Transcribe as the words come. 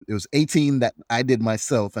It was 18 that I did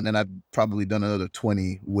myself, and then I've probably done another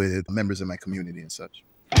 20 with members in my community and such.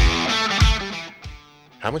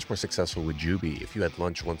 How much more successful would you be if you had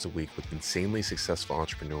lunch once a week with insanely successful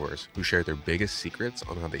entrepreneurs who share their biggest secrets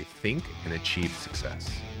on how they think and achieve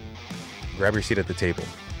success? Grab your seat at the table,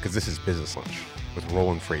 because this is Business Lunch with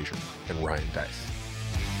Roland Frasier and Ryan Deiss.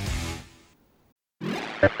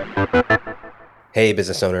 Hey,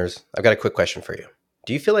 business owners, I've got a quick question for you.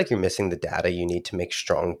 Do you feel like you're missing the data you need to make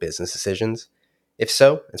strong business decisions? If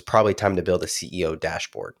so, it's probably time to build a CEO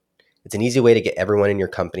dashboard. It's an easy way to get everyone in your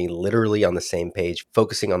company literally on the same page,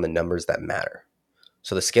 focusing on the numbers that matter.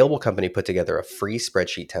 So the Scalable Company put together a free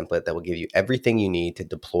spreadsheet template that will give you everything you need to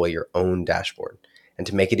deploy your own dashboard. And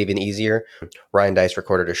to make it even easier, Ryan Deiss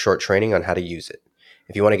recorded a short training on how to use it.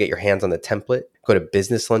 If you want to get your hands on the template, go to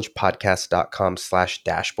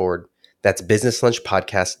businesslunchpodcast.com/dashboard. That's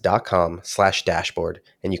businesslunchpodcast.com/dashboard,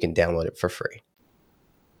 and you can download it for free.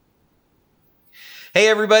 Hey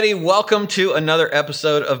everybody, welcome to another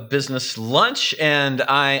episode of Business Lunch, and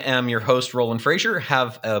I am your host, Roland Frasier.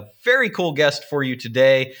 Have a very cool guest for you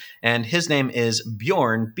today, and his name is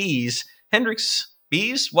Bjorn Bees Hendricks.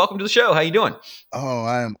 Bees, welcome to the show. How you doing? Oh,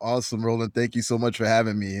 I am awesome, Roland. Thank you so much for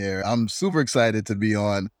having me here. I'm super excited to be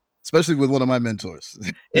on, especially with one of my mentors.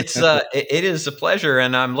 It is a pleasure,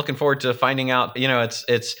 and I'm looking forward to finding out. You know,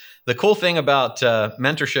 it's the cool thing about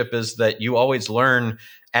mentorship is that you always learn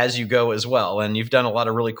as you go as well, and you've done a lot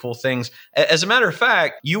of really cool things. As a matter of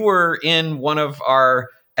fact, you were in one of our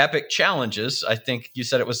epic challenges. I think you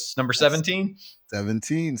said it was number 17.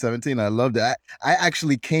 17. I loved it. I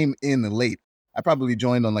actually came in late. I probably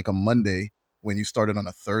joined on like a Monday when you started on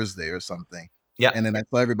a Thursday or something. Yeah. And then I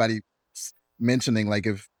saw everybody mentioning like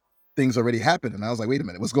if things already happened. And I was like, wait a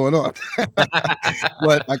minute, what's going on?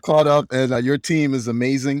 But I caught up, and your team is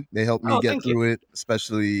amazing. They helped me get through it,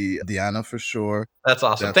 especially Deanna for sure. That's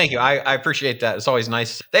awesome. Definitely. Thank you. I appreciate that. It's always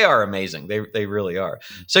nice. They are amazing. They really are.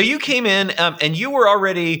 So you came in and you had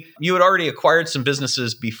already acquired some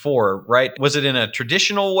businesses before, right? Was it in a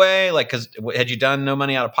traditional way? Like, had you done no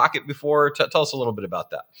money out of pocket before? Tell us a little bit about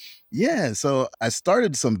that. Yeah. So I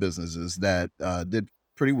started some businesses that did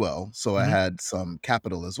pretty well. So I had some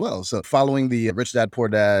capital as well. So following the Rich Dad, Poor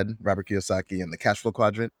Dad, Robert Kiyosaki, and the cash flow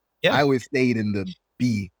quadrant, I always stayed in the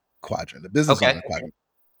B quadrant, the business owner quadrant.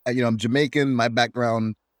 I'm Jamaican. My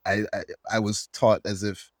background, I was taught as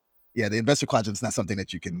if, the investor quadrant is not something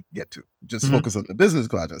that you can get to. Just focus on the business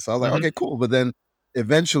quadrant. So I was like, okay, cool. But then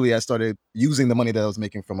eventually I started using the money that I was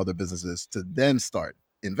making from other businesses to then start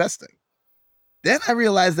investing. Then I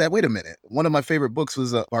realized that, wait a minute, one of my favorite books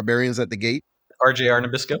was Barbarians at the Gate. RJR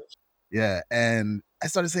Nabisco. Yeah. And I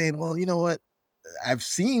started saying, well, you know what? I've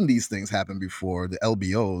seen these things happen before, the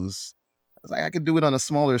LBOs. I was like, I could do it on a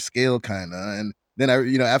smaller scale, kind of. And then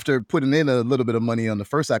after putting in a little bit of money on the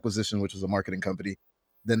first acquisition, which was a marketing company,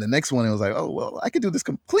 then the next one, I was like, oh, well, I could do this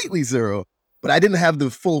completely zero, but I didn't have the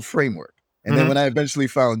full framework. And then when I eventually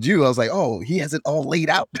found you, I was like, oh, he has it all laid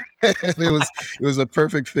out. It was a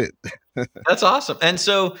perfect fit. That's awesome. And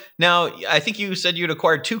so now I think you said you'd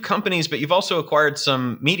acquired 2 companies, but you've also acquired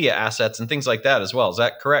some media assets and things like that as well. Is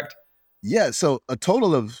that correct? Yeah. So a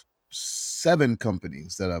total of 7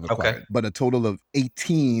 companies that I've acquired, but a total of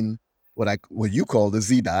 18, what you call the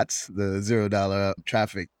ZDots, the $0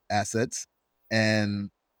 traffic assets. And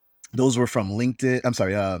those were from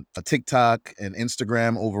TikTok and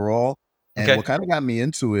Instagram overall. And what kind of got me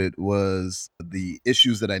into it was the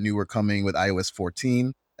issues that I knew were coming with iOS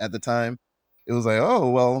 14 at the time. It was like, oh,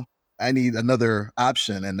 well, I need another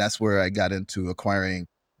option. And that's where I got into acquiring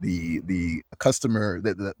the customer,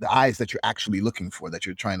 the eyes that you're actually looking for, that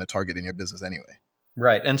you're trying to target in your business anyway.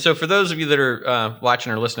 Right. And so for those of you that are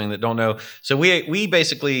watching or listening that don't know, so we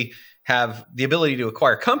basically have the ability to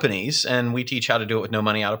acquire companies, and we teach how to do it with no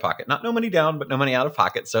money out of pocket. Not no money down, but no money out of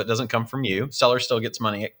pocket. So it doesn't come from you. Seller still gets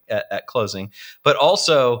money at closing, but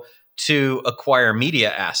also to acquire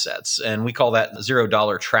media assets. And we call that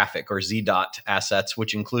 $0 traffic, or ZDOT assets,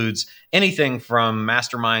 which includes anything from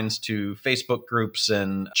masterminds to Facebook groups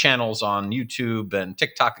and channels on YouTube and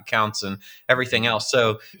TikTok accounts and everything else.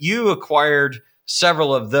 So you acquired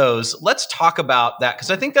several of those. Let's talk about that,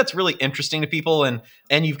 because I think that's really interesting to people. And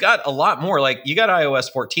you've got a lot more. Like, you got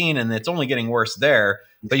iOS 14 and it's only getting worse there.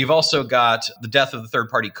 But you've also got the death of the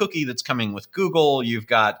third-party cookie that's coming with Google. You've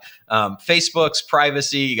got Facebook's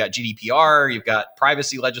privacy. You got GDPR. You've got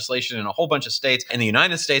privacy legislation in a whole bunch of states in the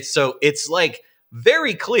United States. So it's like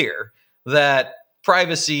very clear that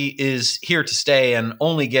privacy is here to stay and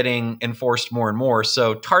only getting enforced more and more.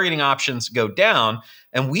 So targeting options go down.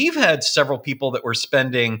 And we've had several people that were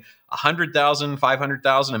spending $100,000, $500,000,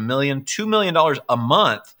 $1 million, $2 million a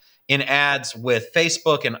month in ads with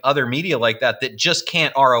Facebook and other media like that just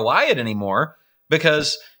can't ROI it anymore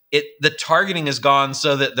because the targeting is gone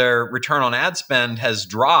so that their return on ad spend has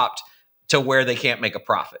dropped to where they can't make a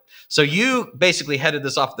profit. So you basically headed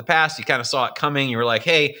this off the past. You kind of saw it coming. You were like,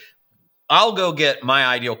 hey, I'll go get my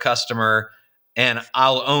ideal customer and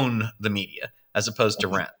I'll own the media as opposed to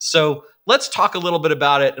rent. So let's talk a little bit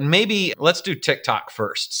about it. And maybe let's do TikTok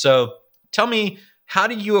first. So tell me, how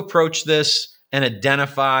do you approach this and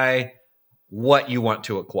identify what you want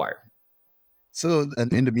to acquire? So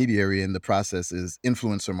an intermediary in the process is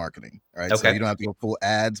influencer marketing, right? Okay. So you don't have to go full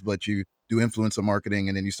ads, but you do influencer marketing,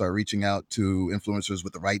 and then you start reaching out to influencers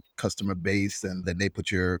with the right customer base, and then they put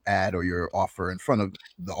your ad or your offer in front of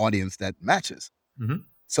the audience that matches. Mm-hmm.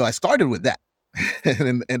 So I started with that,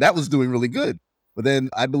 and that was doing really good. But then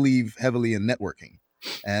I believe heavily in networking.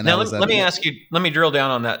 And now let me ask you, let me drill down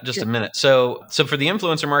on that just a minute. So for the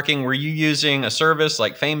influencer marketing, were you using a service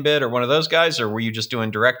like FameBid or one of those guys, or were you just doing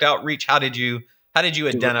direct outreach? How did you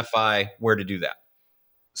identify where to do that?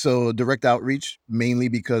 So direct outreach, mainly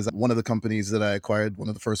because one of the companies that I acquired, one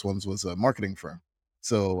of the first ones, was a marketing firm.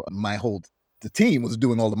 So the team was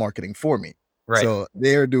doing all the marketing for me. Right. So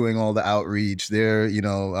they're doing all the outreach.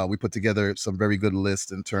 We put together some very good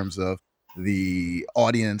lists in terms of the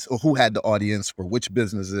audience, or who had the audience for which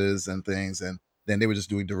businesses and things. And then they were just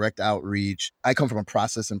doing direct outreach. I come from a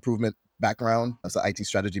process improvement background as an IT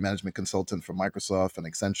strategy management consultant for Microsoft and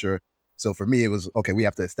Accenture. So for me, it was, okay, we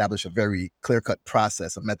have to establish a very clear-cut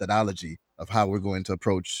process, a methodology of how we're going to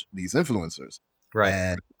approach these influencers. Right.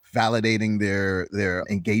 And validating their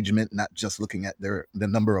engagement, not just looking at the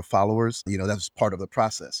number of followers. That was part of the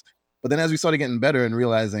process. But then as we started getting better and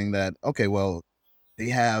realizing that, okay, well, they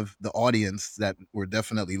have the audience that we're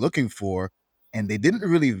definitely looking for, and they didn't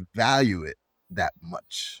really value it that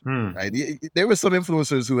much, right? There were some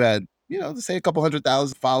influencers who had, say a couple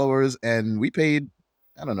 100,000 followers, and we paid,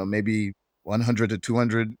 I don't know, maybe 100 to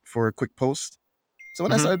 200 for a quick post. So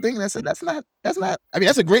when I started thinking, I said, that's not, I mean,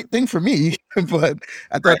 that's a great thing for me, but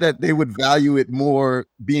I thought that they would value it more,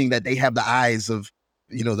 being that they have the eyes of,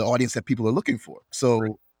 the audience that people are looking for.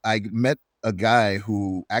 So I met a guy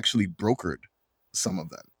who actually brokered some of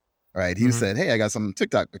them, right? He said, hey, I got some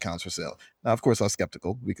TikTok accounts for sale. Now, of course, I was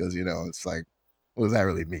skeptical because, it's like, what does that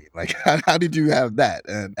really mean? Like, how did you have that?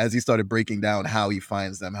 And as he started breaking down how he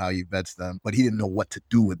finds them, how he vets them, but he didn't know what to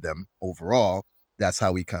do with them overall, that's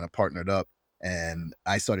how we kind of partnered up. And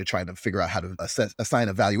I started trying to figure out how to assign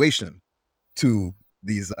a valuation to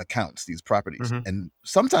these accounts, these properties. And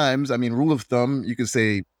sometimes, I mean, rule of thumb, you could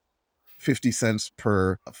say 50 cents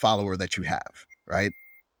per follower that you have, right?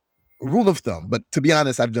 Rule of thumb. But to be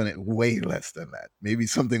honest, I've done it way less than that. Maybe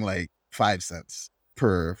something like 5 cents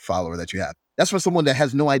per follower that you have. That's for someone that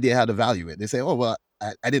has no idea how to value it. They say, oh, well,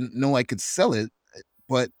 I didn't know I could sell it,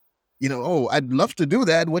 but, I'd love to do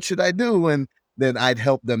that. What should I do? And then I'd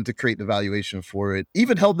help them to create the valuation for it,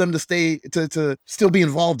 even help them to still be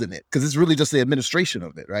involved in it. Because it's really just the administration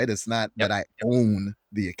of it, right? It's not that I own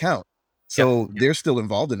the account. So they're still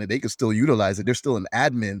involved in it. They can still utilize it. They're still an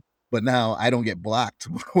admin, but now I don't get blocked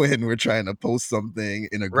when we're trying to post something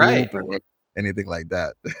in a group or anything like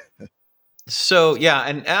that. So, yeah.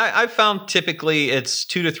 And I found typically it's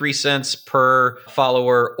 2 to 3 cents per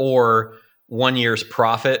follower or 1 year's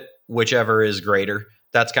profit, whichever is greater.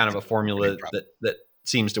 That's kind of a formula that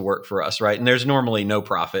seems to work for us, right? And there's normally no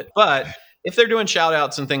profit. But if they're doing shout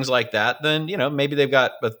outs and things like that, then, maybe they've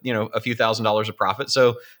got, a few $1,000s of profit. So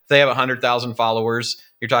if they have 100,000 followers,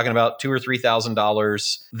 you're talking about $2,000 or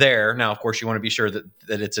 $3,000 there. Now, of course, you want to be sure that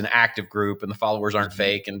it's an active group and the followers aren't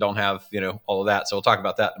fake and don't have, all of that. So we'll talk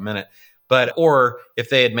about that in a minute. Or if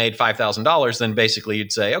they had made $5,000, then basically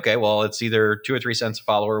you'd say, okay, well, it's either 2 or 3 cents a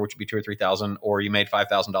follower, which would be 2 or 3,000, or you made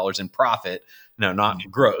 $5,000 in profit. No, not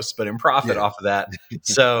gross, but in profit off of that.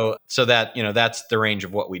 So that, that's the range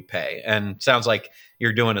of what we'd pay. And sounds like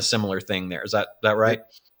you're doing a similar thing there. Is that right?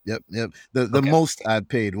 Yep. The most I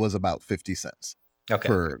paid was about 50 cents. Okay.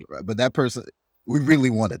 But that person, we really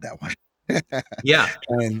wanted that one. Yeah.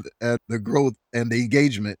 And the growth and the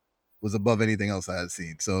engagement was above anything else I had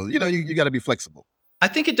seen. So, you got to be flexible. I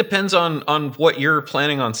think it depends on what you're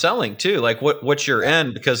planning on selling too. Like what's your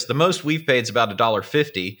end? Because the most we've paid is about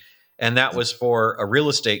 $1.50. And that was for a real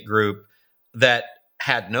estate group that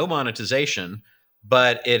had no monetization,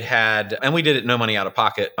 but it had, and we did it no money out of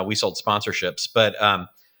pocket. We sold sponsorships, but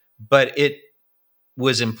it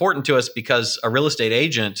was important to us because a real estate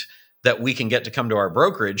agent that we can get to come to our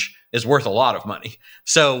brokerage is worth a lot of money.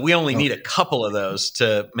 So we only need a couple of those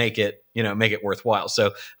to make it worthwhile.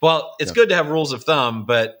 So, well, it's good to have rules of thumb,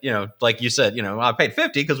 but like you said, I paid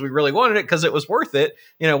 $50 because we really wanted it because it was worth it.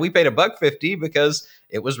 We paid $1.50 because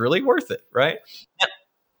it was really worth it, right? Yeah.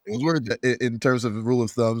 It was worth it in terms of rule of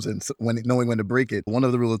thumbs and knowing when to break it. One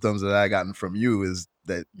of the rule of thumbs that I gotten from you is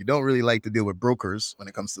that you don't really like to deal with brokers when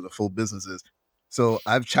it comes to the full businesses. So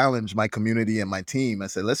I've challenged my community and my team. I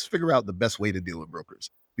said, let's figure out the best way to deal with brokers,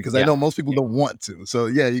 because I know most people don't want to. So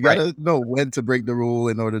you got to know when to break the rule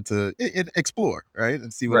in order to explore, right?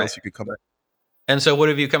 And see what else you could come up with. And so what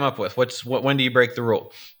have you come up with? When do you break the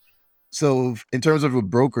rule? So in terms of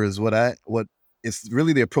brokers, it's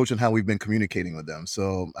really the approach and how we've been communicating with them.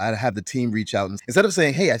 So I have the team reach out and instead of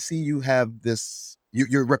saying, hey, I see you have this,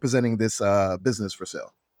 you're representing this business for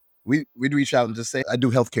sale. We'd reach out and just say, I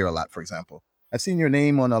do healthcare a lot, for example. I've seen your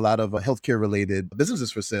name on a lot of healthcare related businesses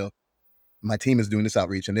for sale. My team is doing this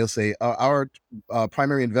outreach and they'll say, our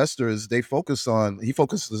primary investors, he focuses on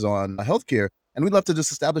healthcare, and we'd love to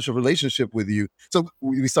just establish a relationship with you. So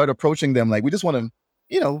we start approaching them like, we just want to,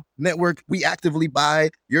 network. We actively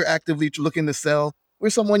buy. You're actively looking to sell. We're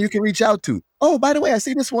someone you can reach out to. Oh, by the way, I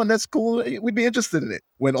see this one. That's cool. We'd be interested in it.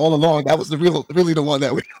 When all along, that was really the one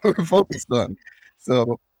that we were focused on.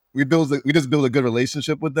 So we just build a good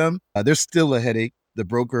relationship with them. There's still a headache. The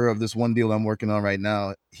broker of this one deal I'm working on right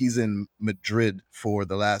now, he's in Madrid for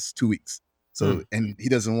the last 2 weeks. So, and he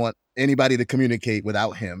doesn't want anybody to communicate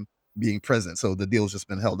without him being present. So the deal's just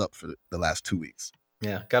been held up for the last 2 weeks.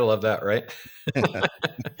 Yeah, gotta love that, right?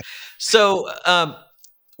 So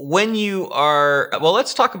when you are,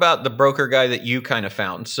 let's talk about the broker guy that you kind of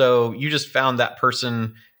found. So you just found that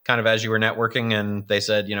person kind of as you were networking, and they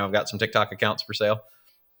said, I've got some TikTok accounts for sale.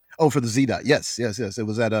 Oh, for the ZDOT. Yes. It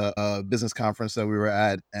was at a business conference that we were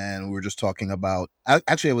at, and we were just talking about, I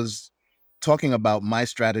was talking about my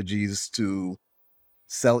strategies to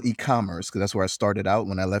sell e-commerce, because that's where I started out.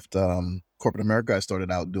 When I left corporate America, I started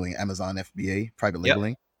out doing Amazon FBA, private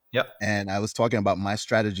labeling. Yep. And I was talking about my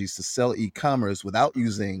strategies to sell e-commerce without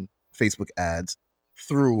using Facebook ads,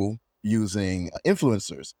 through using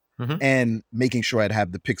influencers. And making sure I'd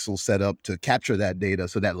have the pixel set up to capture that data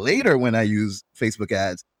so that later when I use Facebook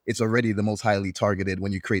ads, it's already the most highly targeted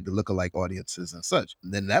when you create the lookalike audiences and such.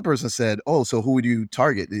 And then that person said, oh, so who would you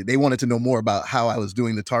target? They wanted to know more about how I was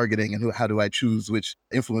doing the targeting and how do I choose which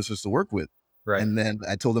influencers to work with. Right. And then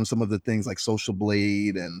I told them some of the things like Social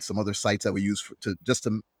Blade and some other sites that we use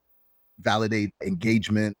to validate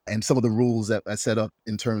engagement, and some of the rules that I set up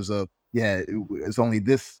in terms of, it's only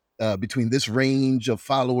this between this range of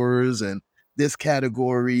followers and this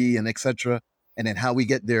category and etc. And then how we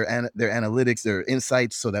get their analytics, their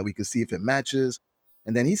insights, so that we can see if it matches.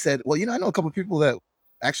 And then he said, well, I know a couple of people that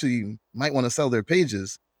actually might want to sell their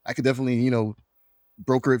pages. I could definitely,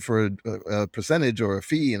 broker it for a percentage or a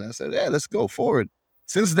fee. And I said, yeah, let's go forward.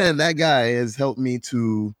 Since then, that guy has helped me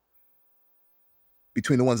to,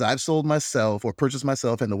 between the ones I've sold myself or purchased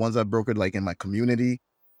myself and the ones I've brokered like in my community,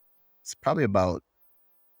 it's probably about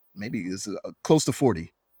close to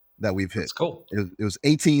 40 that we've hit. That's cool. It was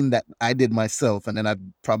 18 that I did myself, and then I've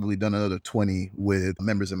probably done another 20 with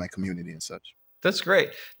members in my community and such. That's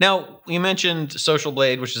great. Now, you mentioned Social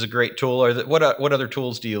Blade, which is a great tool. What other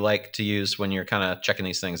tools do you like to use when you're kind of checking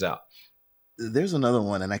these things out? There's another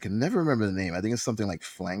one, and I can never remember the name. I think it's something like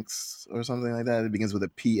Flanks or something like that. It begins with a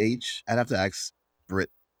PH. I'd have to ask Britt.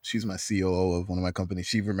 She's my COO of one of my companies.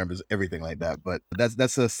 She remembers everything like that. But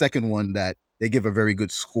that's a second one that they give a very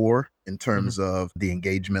good score in terms of the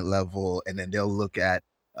engagement level. And then they'll look at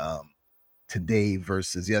today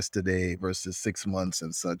versus yesterday versus 6 months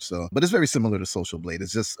and such. So, but it's very similar to Social Blade.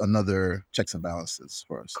 It's just another checks and balances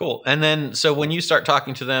for us. Cool. And then, so when you start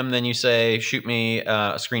talking to them, then you say, shoot me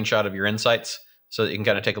a screenshot of your insights so that you can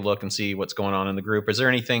kind of take a look and see what's going on in the group. Is there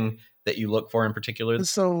anything that you look for in particular?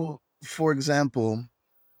 So, for example,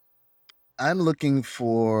 I'm looking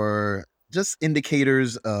for just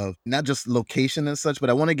indicators of not just location and such, but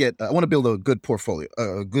I want to build a good portfolio,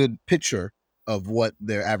 a good picture of what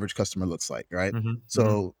their average customer looks like, right?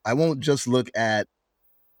 So I won't just look at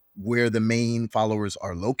where the main followers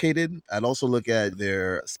are located. I'd also look at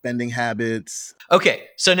their spending habits. Okay,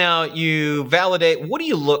 so now you validate. What do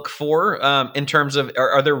you look for in terms of,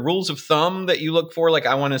 are there rules of thumb that you look for? Like,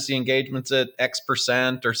 I want to see engagements at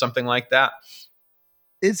X% or something like that?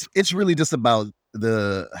 It's really just about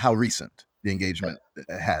how recent the engagement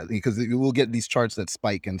has, because you will get these charts that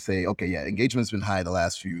spike and say, okay, yeah, engagement's been high the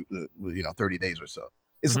last few 30 days or so.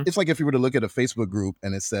 It's like if you were to look at a Facebook group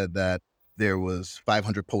and it said that there was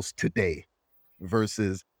 500 posts today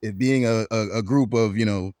versus it being a group of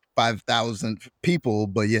 5,000 people,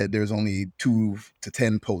 but yet there's only 2 to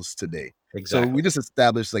 10 posts today. Exactly. So we just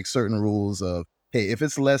established like certain rules of, hey, if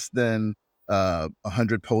it's less than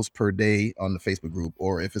 100 posts per day on the Facebook group,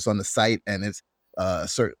 or if it's on the site and it's a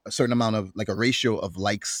certain amount of like a ratio of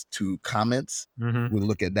likes to comments, we'll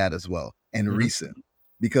look at that as well. And recent,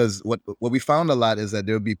 because what we found a lot is that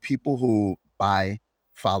there'll be people who buy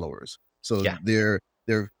followers. So their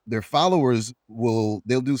followers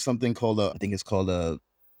they'll do something called I think it's called a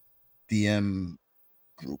DM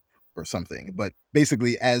group or something. But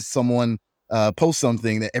basically, as someone posts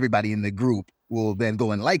something, that everybody in the group will then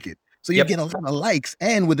go and like it. So you get a lot of likes,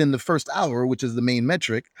 and within the first hour, which is the main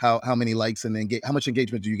metric, how many likes and how much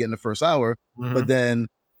engagement do you get in the first hour? But then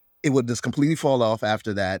it would just completely fall off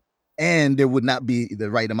after that, and there would not be the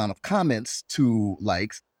right amount of comments to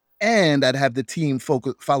likes, and I'd have the team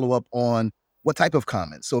follow up on what type of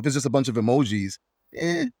comments. So if it's just a bunch of emojis,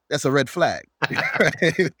 that's a red flag.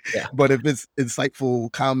 Right? But if it's insightful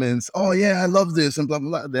comments, oh yeah, I love this, and blah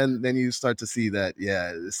blah blah, then you start to see that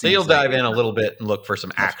so you'll dive in a little bit and look for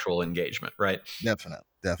some actual engagement, right? Definitely.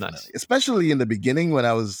 Nice. Especially in the beginning when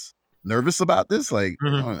I was nervous about this, like,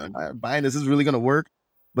 am I buying this? Is really going to work?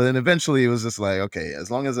 But then eventually it was just like, okay, as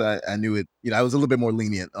long as I knew it, I was a little bit more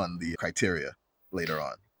lenient on the criteria later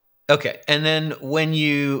on. Okay, and then when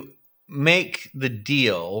you make the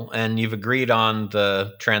deal and you've agreed on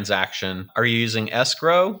the transaction, are you using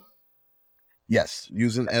escrow? Yes,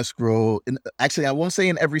 using escrow. Actually, I won't say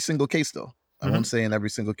in every single case though. I won't say in every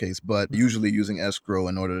single case, but usually using escrow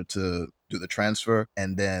in order to do the transfer,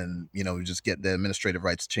 and then, just get the administrative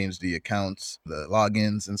rights, change the accounts, the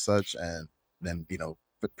logins and such, and then,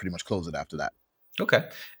 pretty much close it after that. Okay.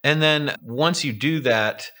 And then once you do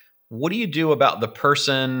that, what do you do about the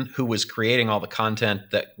person who was creating all the content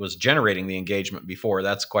that was generating the engagement before?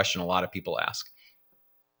 That's a question a lot of people ask.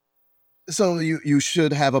 So you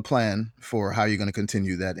should have a plan for how you're going to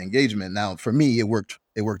continue that engagement. Now, for me, it worked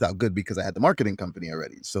out good because I had the marketing company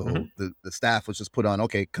already. So the staff was just put on,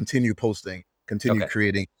 okay, continue posting, continue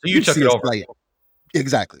creating. So you took it over.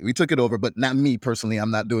 Exactly. We took it over, but not me personally.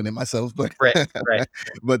 I'm not doing it myself, but right.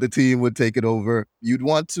 But the team would take it over. You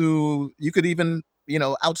could even,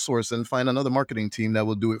 outsource and find another marketing team that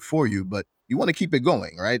will do it for you, but you want to keep it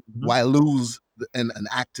going, right? Why lose an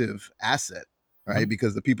active asset, right?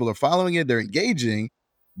 Because the people are following it, they're engaging,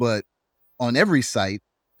 but on every site,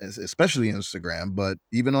 especially Instagram, but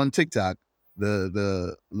even on TikTok,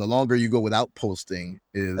 the longer you go without posting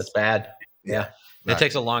that's bad. Yeah. It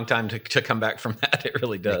takes a long time to come back from that. It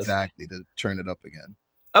really does. Exactly, to turn it up again.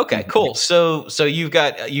 Okay, cool. So you've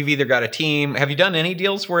either got a team. Have you done any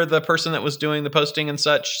deals where the person that was doing the posting and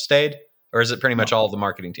such stayed, or is it pretty much all the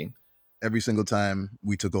marketing team? Every single time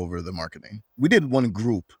we took over the marketing. We did one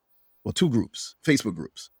group, well, 2 groups, Facebook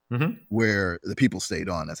groups, where the people stayed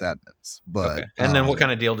on as admins. But and then what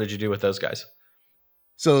kind of deal did you do with those guys?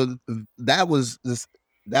 So that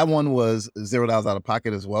one was $0 out of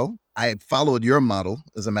pocket as well. I had followed your model,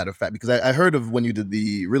 as a matter of fact, because I heard of when you did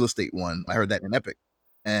the real estate one. I heard that in Epic.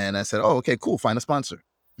 And I said, oh, okay, cool. Find a sponsor.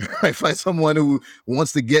 Find someone who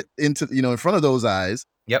wants to get into, in front of those eyes.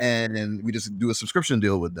 And we just do a subscription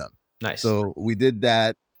deal with them. Nice. So we did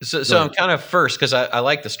that. So I'm kind of first, because I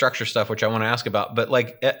like the structure stuff, which I want to ask about. But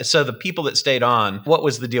so the people that stayed on, what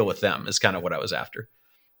was the deal with them is kind of what I was after.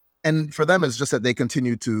 And for them, it's just that they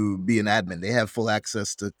continue to be an admin. They have full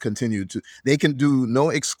access to they can do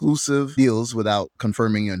no exclusive deals without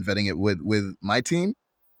confirming and vetting it with my team,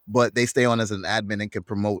 but they stay on as an admin and can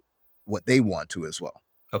promote what they want to as well.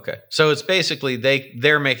 Okay. So it's basically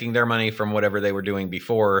they're making their money from whatever they were doing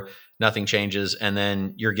before, nothing changes, and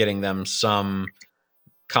then you're getting them some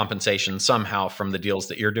compensation somehow from the deals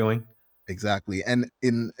that you're doing. Exactly. And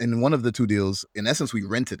in one of the 2 deals, in essence, we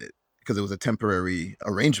rented it, because it was a temporary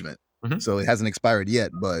arrangement. So it hasn't expired yet,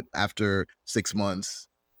 but after 6 months,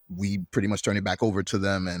 we pretty much turned it back over to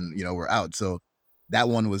them, and, we're out. So that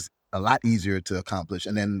one was a lot easier to accomplish.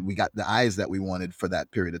 And then we got the eyes that we wanted for that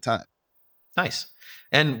period of time. Nice.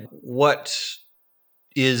 And what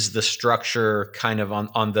is the structure kind of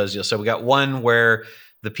on those deals? So we got one where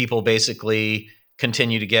the people basically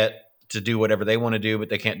continue to get to do whatever they want to do, but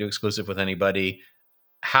they can't do exclusive with anybody.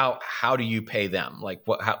 How do you pay them? Like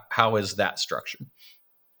how is that structured?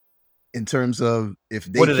 In terms of if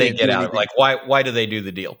they what do they get out of it? Like why do they do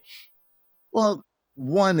the deal? Well,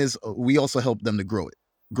 one is we also help them to grow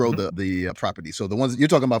the property. So the ones you're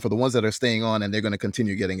talking about, for the ones that are staying on and they're going to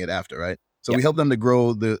continue getting it after, right? So we help them to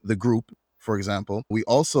grow the group, for example. We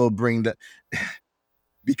also bring that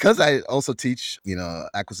because I also teach,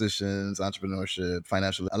 acquisitions, entrepreneurship,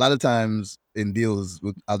 financial. A lot of times in deals,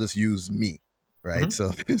 I'll just use me. right?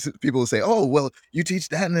 So people will say, oh, well, you teach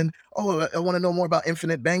that. And then, oh, I want to know more about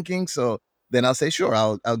infinite banking. So then I'll say, sure,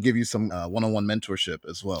 I'll give you some one-on-one mentorship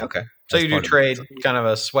as well. Okay. So you do trade kind of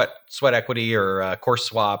a sweat equity or a course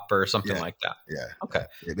swap or something like that. Yeah. Okay.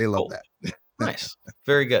 Yeah, they love that. Nice.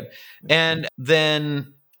 Very good. And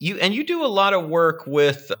then you do a lot of work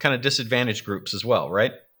with kind of disadvantaged groups as well,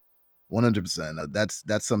 right? 100%.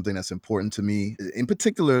 That's something that's important to me. In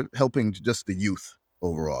particular, helping just the youth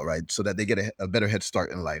overall, right? So that they get a better head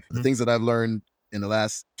start in life. The things that I've learned in the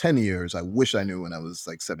last 10 years, I wish I knew when I was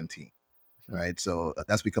like 17, right? So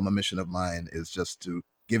that's become a mission of mine, is just to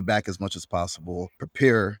give back as much as possible,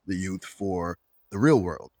 prepare the youth for the real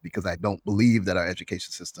world, because I don't believe that our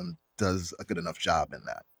education system does a good enough job in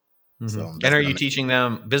that. So, and are you teaching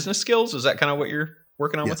them business skills? Is that kind of what you're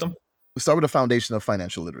working on with them? We start with a foundation of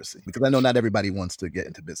financial literacy, because I know not everybody wants to get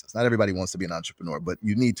into business. Not everybody wants to be an entrepreneur, but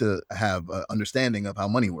you need to have an understanding of how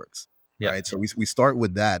money works, right? So we start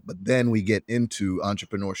with that, but then we get into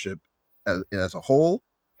entrepreneurship as a whole.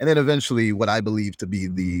 And then eventually what I believe to be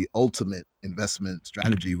the ultimate investment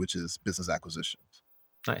strategy, which is business acquisitions.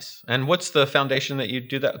 Nice. And what's the foundation that you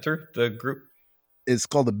do that through, the group? It's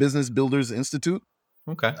called the Business Builders Institute.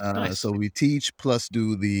 Okay, nice. So we teach plus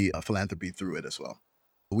do the philanthropy through it as well.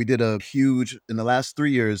 We did in the last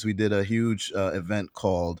 3 years, we did a huge event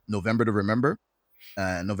called November to Remember.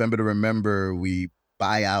 November to Remember, we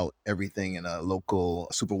buy out everything in a local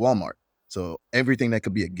super Walmart. So everything that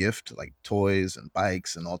could be a gift, like toys and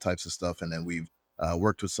bikes and all types of stuff. And then we've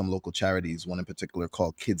worked with some local charities, one in particular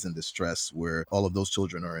called Kids in Distress, where all of those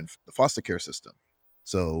children are in the foster care system.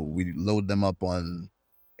 So we load them up on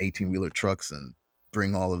 18-wheeler trucks and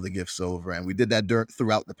bring all of the gifts over. And we did that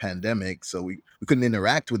throughout the pandemic. So we couldn't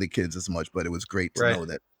interact with the kids as much, but it was great to know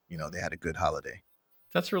that, they had a good holiday.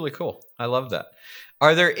 That's really cool. I love that.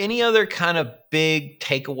 Are there any other kind of big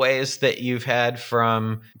takeaways that you've had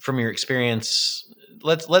from your experience?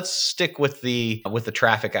 Let's stick with the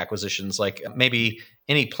traffic acquisitions, like maybe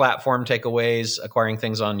any platform takeaways, acquiring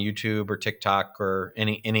things on YouTube or TikTok, or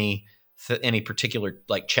any particular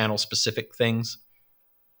like channel specific things.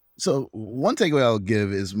 So one takeaway I'll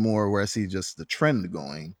give is more where I see just the trend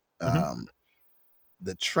going.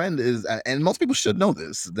 The trend is, and most people should know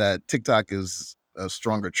this, that TikTok is a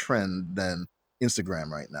stronger trend than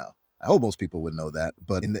Instagram right now. I hope most people would know that.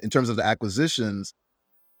 But in terms of the acquisitions,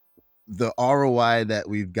 the ROI that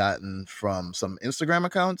we've gotten from some Instagram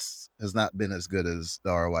accounts has not been as good as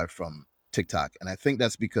the ROI from TikTok. And I think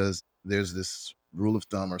that's because there's this rule of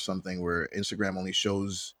thumb or something where Instagram only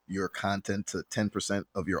shows your content to 10%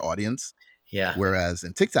 of your audience. Yeah. Whereas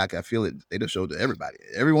in TikTok, I feel they just show to everybody,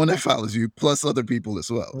 everyone that follows you, plus other people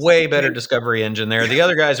as well. Way better discovery engine there. The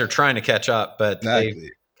other guys are trying to catch up, but they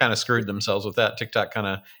kind of screwed themselves with that. TikTok kind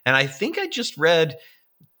of, and I think I just read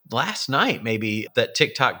last night maybe that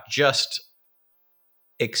TikTok just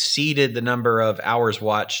exceeded the number of hours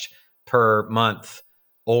watched per month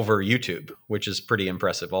over YouTube, which is pretty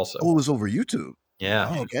impressive also. Oh, it was over YouTube?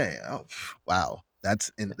 Yeah. Oh, okay. Oh, wow.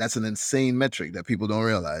 That's an insane metric that people don't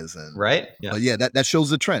realize. And, right? Yeah. But yeah, that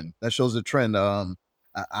shows the trend. That shows the trend. I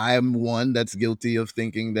am one that's guilty of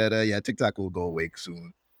thinking that, TikTok will go away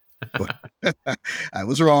soon. But I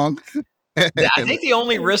was wrong. Yeah, I think the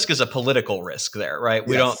only risk is a political risk there, right?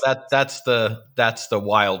 We don't, that's the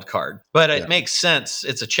wild card, but it makes sense.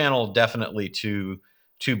 It's a channel definitely to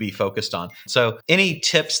be focused on. So any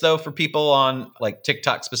tips though for people on like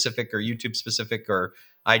TikTok specific or YouTube specific or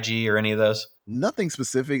IG or any of those? Nothing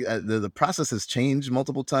specific. The process has changed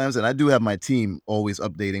multiple times, and I do have my team always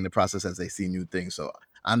updating the process as they see new things. So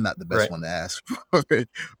I'm not the best one to ask for it.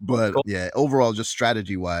 But yeah, overall, just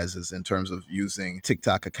strategy wise is in terms of using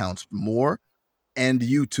TikTok accounts more and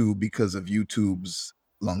YouTube because of YouTube's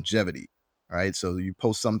longevity, right? So you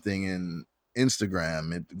post something in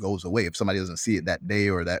Instagram, it goes away. If somebody doesn't see it that day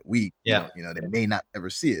or that week, they may not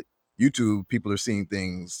ever see it. YouTube, people are seeing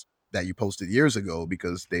things that you posted years ago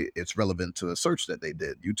because it's relevant to a search that they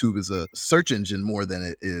did. YouTube is a search engine more than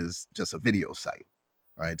it is just a video site,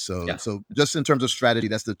 right? So just in terms of strategy,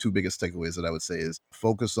 that's the two biggest takeaways that I would say is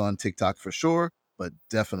focus on TikTok for sure, but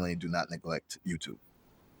definitely do not neglect YouTube.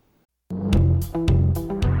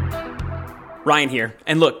 Ryan here.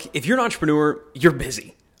 And look, if you're an entrepreneur, you're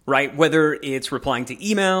busy, right? Whether it's replying to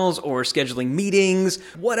emails or scheduling meetings,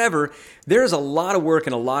 whatever, there's a lot of work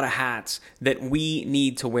and a lot of hats that we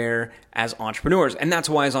need to wear as entrepreneurs. And that's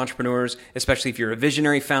why as entrepreneurs, especially if you're a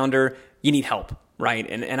visionary founder, you need help, right?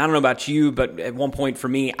 And I don't know about you, but at one point for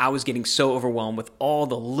me, I was getting so overwhelmed with all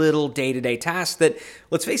the little day-to-day tasks that,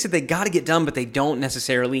 let's face it, they got to get done, but they don't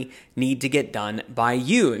necessarily need to get done by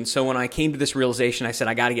you. And so when I came to this realization, I said,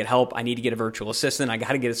 I got to get help. I need to get a virtual assistant. I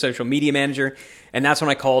got to get a social media manager. And that's when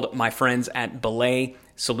I called my friends at Belay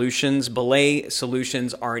Solutions. Belay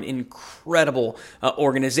Solutions are an incredible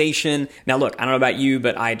organization. Now, look, I don't know about you,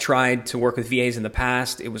 but I tried to work with VAs in the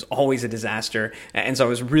past. It was always a disaster. And so I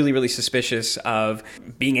was really, really suspicious of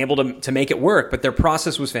being able to make it work. But their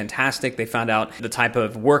process was fantastic. They found out the type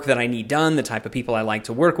of work that I need done, the type of people I like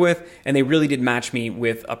to work with, and they really did match me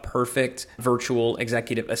with a perfect virtual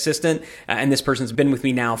executive assistant. And this person's been with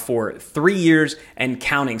me now for 3 years and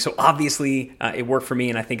counting. So obviously, it worked for me,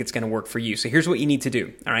 and I think it's going to work for you. So here's what you need to do.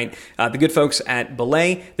 All right. The good folks at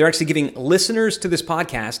Belay, they're actually giving listeners to this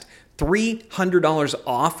podcast $300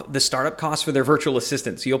 off the startup cost for their virtual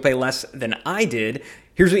assistant. So you'll pay less than I did.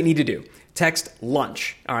 Here's what you need to do. Text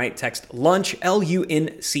LUNCH. All right. Text LUNCH,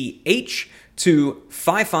 LUNCH to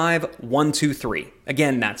 55123.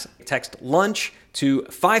 Again, that's text LUNCH to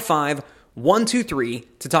 55123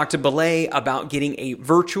 to talk to Belay about getting a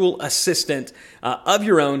virtual assistant of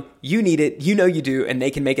your own. You need it. You know you do, and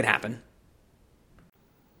they can make it happen.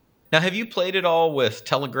 Now, have you played it all with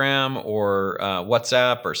Telegram or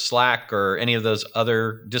WhatsApp or Slack or any of those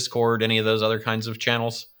other Discord, any of those other kinds of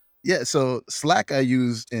channels? Yeah, so Slack I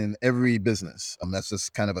use in every business. That's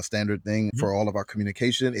just kind of a standard thing for all of our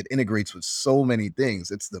communication. It integrates with so many things.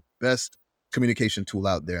 It's the best communication tool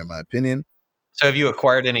out there, in my opinion. So have you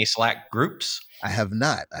acquired any Slack groups? I have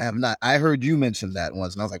not. I heard you mention that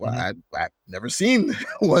once, and I was like, well, I've never seen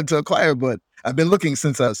one to acquire, but I've been looking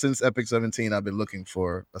since Epic 17. I've been looking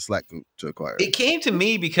for a Slack group to acquire. It came to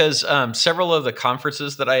me because several of the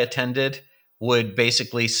conferences that I attended would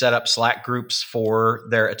basically set up Slack groups for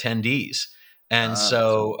their attendees. And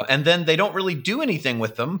and then they don't really do anything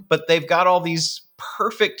with them, but they've got all these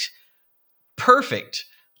perfect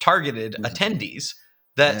targeted attendees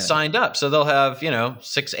that signed up. So they'll have,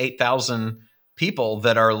 6,000-8,000 people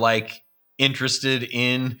that are like interested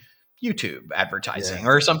in YouTube advertising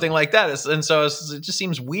or something like that. And so it just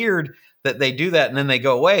seems weird that they do that and then they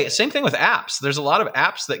go away. Same thing with apps. There's a lot of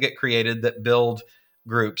apps that get created that build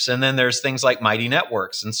groups. And then there's things like Mighty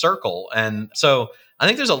Networks and Circle. And so I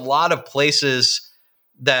think there's a lot of places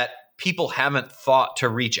that people haven't thought to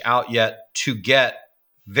reach out yet to get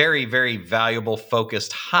very, very valuable,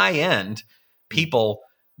 focused, high-end people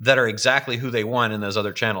that are exactly who they want in those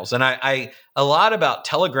other channels. And I a lot about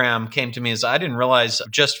Telegram came to me as I didn't realize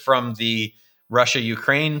just from the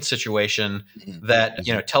Russia-Ukraine situation that,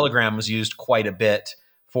 Telegram was used quite a bit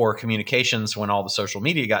for communications when all the social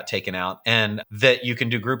media got taken out, and that you can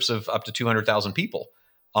do groups of up to 200,000 people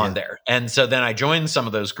on there. And so then I joined some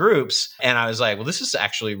of those groups and I was like, well, this is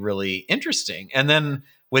actually really interesting. And then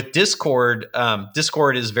with Discord,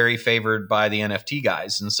 Discord is very favored by the NFT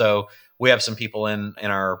guys. And so we have some people in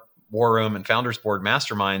our War Room and Founders Board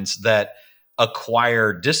masterminds that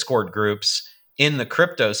acquire Discord groups in the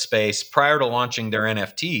crypto space prior to launching their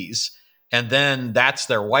NFTs. And then that's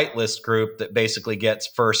their whitelist group that basically gets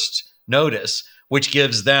first notice, which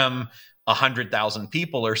gives them 100,000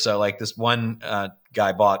 people or so. Like this one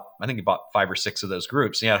guy I think he bought 5 or 6 of those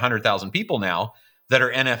groups. He had 100,000 people now that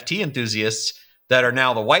are NFT enthusiasts that are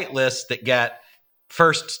now the whitelist that get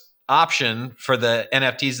first option for the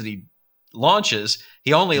NFTs that he launches.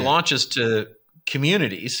 He only launches to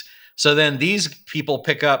communities. So then these people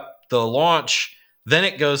pick up the launch, then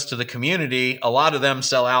it goes to the community. A lot of them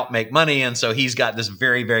sell out, make money. And so he's got this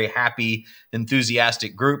very, very happy,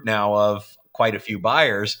 enthusiastic group now of quite a few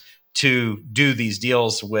buyers to do these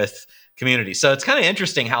deals with community. So it's kind of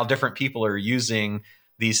interesting how different people are using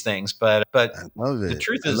these things, but the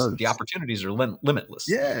truth is the opportunities are limitless.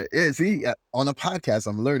 Yeah. See, on a podcast,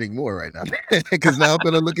 I'm learning more right now because now I'm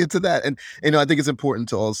going to look into that. And, I think it's important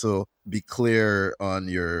to also be clear on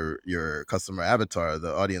your customer avatar,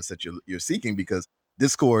 the audience that you're seeking, because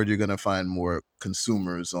Discord, you're going to find more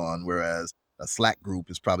consumers on, whereas a Slack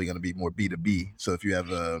group is probably going to be more B2B. So if you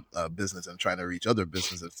have a business and trying to reach other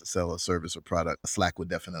businesses to sell a service or product, Slack would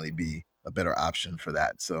definitely be a better option for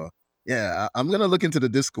that. So yeah, I'm going to look into the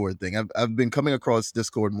Discord thing. I've been coming across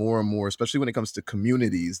Discord more and more, especially when it comes to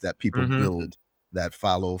communities that people build that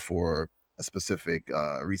follow for a specific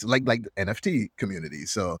reason, like NFT communities.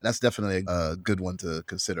 So that's definitely a good one to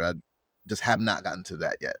consider. I just have not gotten to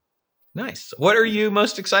that yet. Nice. What are you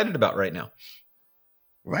most excited about right now?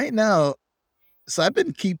 Right now, so I've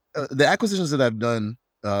been the acquisitions that I've done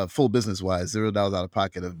full business wise, $0 out of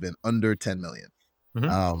pocket, have been under 10 million.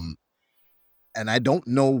 And I don't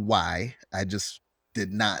know why. I just did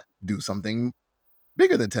not do something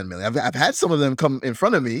bigger than 10 million. I've had some of them come in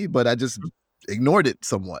front of me, but I just ignored it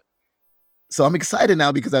somewhat. So I'm excited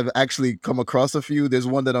now because I've actually come across a few. There's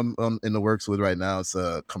one that I'm in the works with right now. It's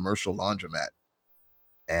a commercial laundromat,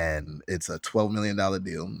 and it's a $12 million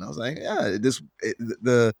deal. And I was like, yeah,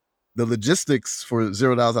 the logistics for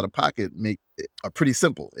 $0 out of pocket are pretty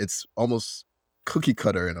simple. It's almost cookie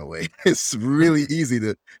cutter in a way. It's really easy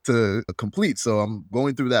to complete. So I'm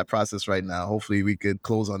going through that process right now. Hopefully we could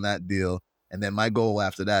close on that deal. And then my goal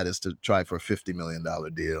after that is to try for a $50 million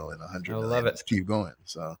deal and $100 million. I love it. Keep going.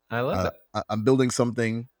 So I love it. I'm building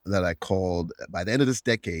something that I called, by the end of this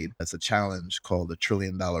decade, it's a challenge called the $1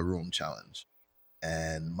 Trillion Room Challenge.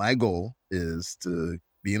 And my goal is to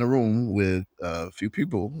be in a room with a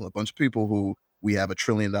bunch of people who we have $1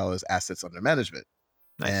 trillion assets under management.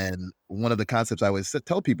 Nice. And one of the concepts I always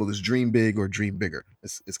tell people is dream big or dream bigger.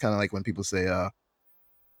 It's kind of like when people say,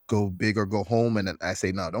 go big or go home. And then I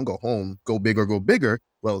say, no, don't go home, go big or go bigger.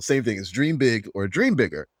 Well, same thing is dream big or dream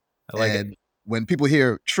bigger. I like it. When people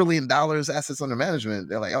hear $1 trillion assets under management,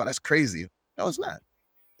 they're like, oh, that's crazy. No, it's not.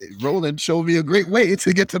 Roland showed me a great way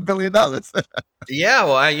to get to $1 billion. Yeah,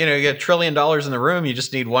 well, you get $1 trillion in the room. You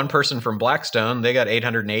just need one person from Blackstone. They got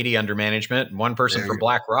 880 under management. One person from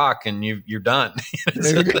BlackRock, and you're done.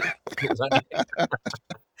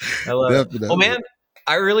 I love it. Well, man,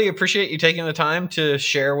 I really appreciate you taking the time to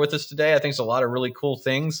share with us today. I think it's a lot of really cool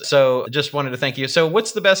things. So just wanted to thank you. So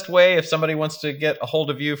what's the best way if somebody wants to get a hold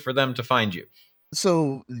of you for them to find you?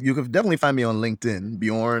 So you can definitely find me on LinkedIn,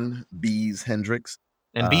 Bjorn Bees Hendricks.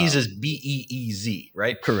 And Bees is B-E-E-Z,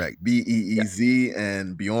 right? Correct. B-E-E-Z. Yeah.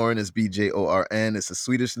 And Bjorn is B-J-O-R-N. It's a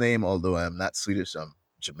Swedish name, although I'm not Swedish. I'm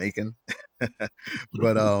Jamaican.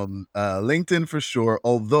 But LinkedIn for sure.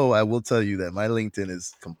 Although I will tell you that my LinkedIn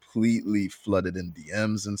is completely flooded in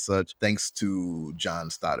DMs and such, thanks to John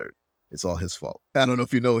Stoddard. It's all his fault. I don't know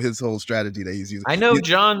if you know his whole strategy that he's using. I know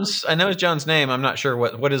John's name. I'm not sure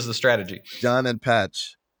what is the strategy. John and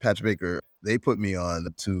Patch Baker, they put me on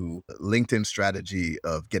to LinkedIn strategy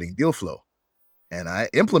of getting deal flow. And I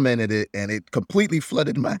implemented it, and it completely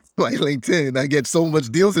flooded my LinkedIn. I get so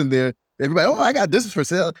much deals in there. Everybody, oh, I got this for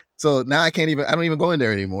sale. So now I don't even go in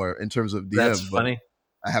there anymore in terms of DMs. That's funny.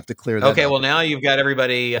 I have to clear that Okay, out. Well, now you've got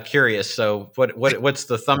everybody curious. So what's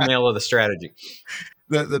the thumbnail of the strategy?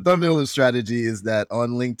 The thumbnail of the strategy is that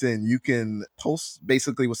on LinkedIn, you can post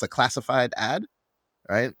basically what's a classified ad,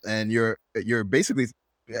 right? And you're basically,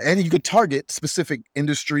 and you could target specific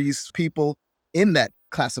industries, people in that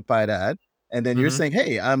classified ad. And then you're saying,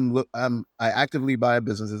 hey, I actively buy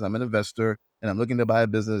businesses. I'm an investor and I'm looking to buy a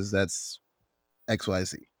business that's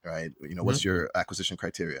XYZ, right? What's your acquisition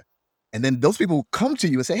criteria? And then those people come to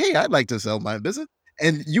you and say, hey, I'd like to sell my business.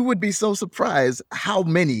 And you would be so surprised how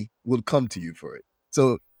many would come to you for it.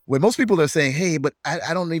 So when most people are saying, hey, but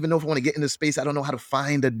I don't even know if I want to get into space. I don't know how to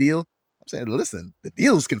find a deal. I'm saying, listen, the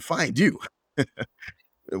deals can find you.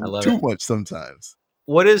 Too much sometimes.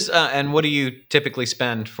 What is, and what do you typically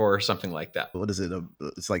spend for something like that? What is it?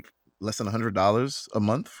 It's like less than $100 a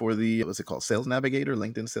month for the, what's it called? Sales Navigator,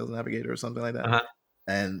 LinkedIn Sales Navigator or something like that. Uh-huh.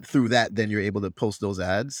 And through that, then you're able to post those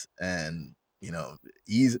ads and,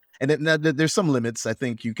 ease. And then there's some limits. I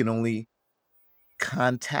think you can only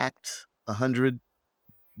contact 100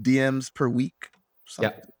 DMs per week.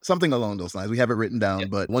 Something along those lines. We have it written down,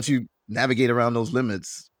 but once you navigate around those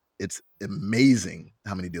limits, it's amazing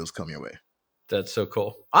how many deals come your way. That's so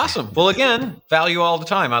cool. Awesome. Well, again, value all the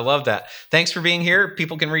time. I love that. Thanks for being here.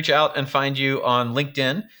 People can reach out and find you on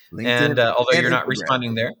LinkedIn. And although you're not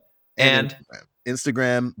responding there. And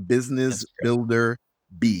Instagram, Business Builder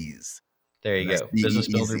Bees. There you go. Business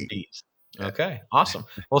Builder Bees. Okay. Awesome.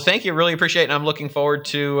 Well, thank you. Really appreciate it. And I'm looking forward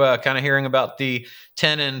to kind of hearing about the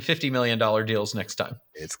 $10 and $50 million deals next time.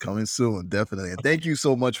 It's coming soon. Definitely. And thank you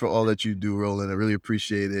so much for all that you do, Roland. I really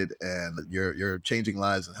appreciate it. And you're changing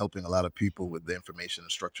lives and helping a lot of people with the information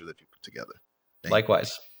and structure that you put together.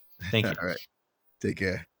 Likewise. Thank you. All right. Take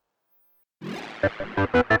care.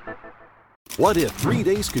 What if 3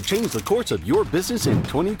 days could change the course of your business in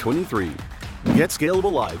 2023? Get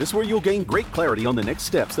Scalable Live is where you'll gain great clarity on the next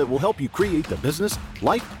steps that will help you create the business,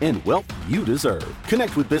 life, and wealth you deserve.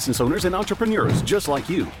 Connect with business owners and entrepreneurs just like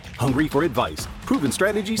you, hungry for advice, proven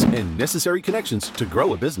strategies, and necessary connections to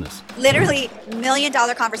grow a business. Literally $1 million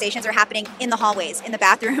conversations are happening in the hallways, in the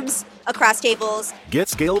bathrooms, across tables. Get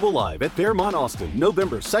Scalable Live at Fairmont Austin,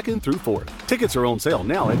 November 2nd through 4th. Tickets are on sale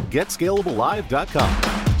now at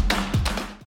GetScalableLive.com.